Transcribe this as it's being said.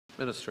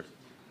Minister.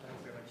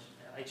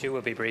 I too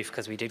will be brief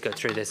because we did go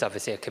through this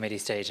obviously at committee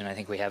stage, and I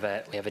think we have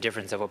a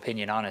difference of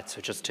opinion on it. So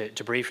just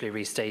to briefly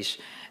restate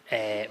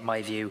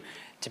my view.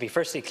 To be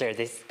firstly clear,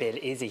 this bill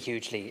is a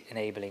hugely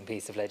enabling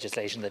piece of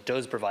legislation that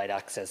does provide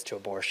access to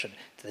abortion,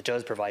 that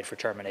does provide for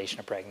termination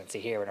of pregnancy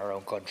here in our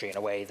own country in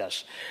a way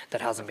that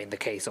hasn't been the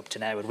case up to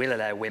now. It will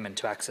allow women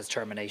to access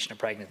termination of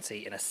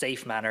pregnancy in a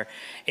safe manner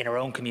in our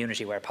own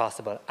community where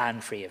possible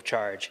and free of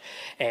charge.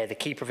 The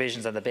key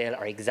provisions of the bill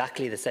are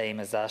exactly the same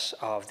as that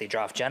of the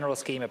draft general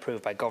scheme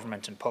approved by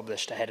government and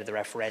published ahead of the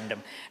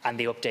referendum, and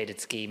the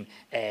updated scheme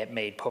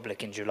made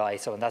public in July.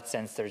 So in that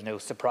sense, there's no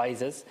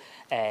surprises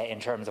in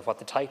terms of what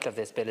the title of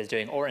this bill is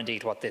doing, or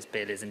indeed what this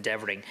bill is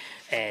endeavouring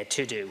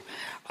to do.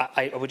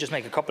 I would just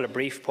make a couple of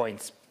brief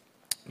points.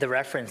 The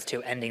reference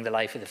to ending the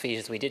life of the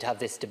fetus, we did have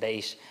this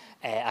debate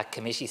at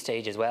committee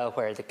stage as well,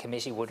 where the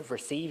committee would have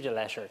received a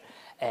letter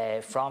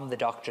from the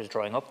doctors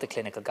drawing up the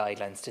clinical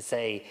guidelines to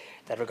say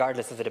that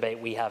regardless of the debate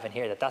we have in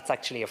here, that's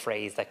actually a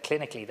phrase that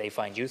clinically they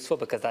find useful,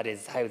 because that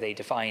is how they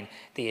define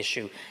the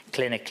issue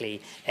clinically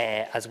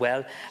as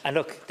well. And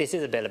look, this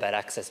is a bill about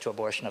access to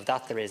abortion, of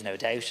that there is no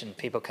doubt, and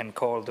people can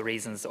call the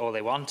reasons all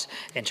they want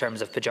in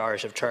terms of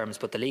pejorative terms,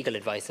 but the legal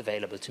advice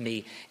available to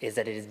me is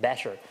that it is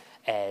better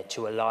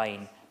to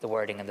align the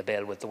wording in the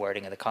bill with the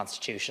wording of the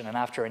Constitution. And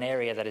after an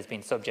area that has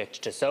been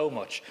subject to so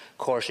much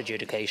court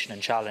adjudication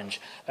and challenge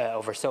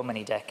over so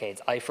many decades,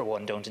 I for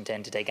one don't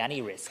intend to take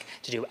any risk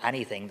to do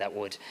anything that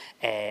would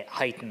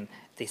heighten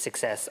the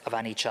success of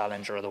any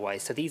challenge or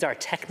otherwise. So these are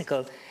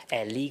technical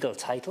legal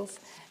titles.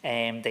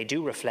 They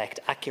do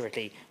reflect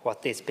accurately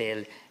what this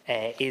bill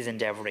is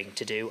endeavouring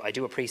to do. I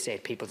do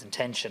appreciate people's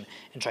intention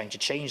in trying to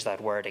change that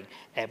wording,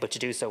 but to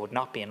do so would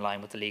not be in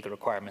line with the legal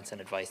requirements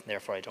and advice, and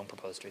therefore I don't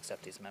propose to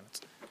accept these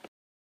amendments.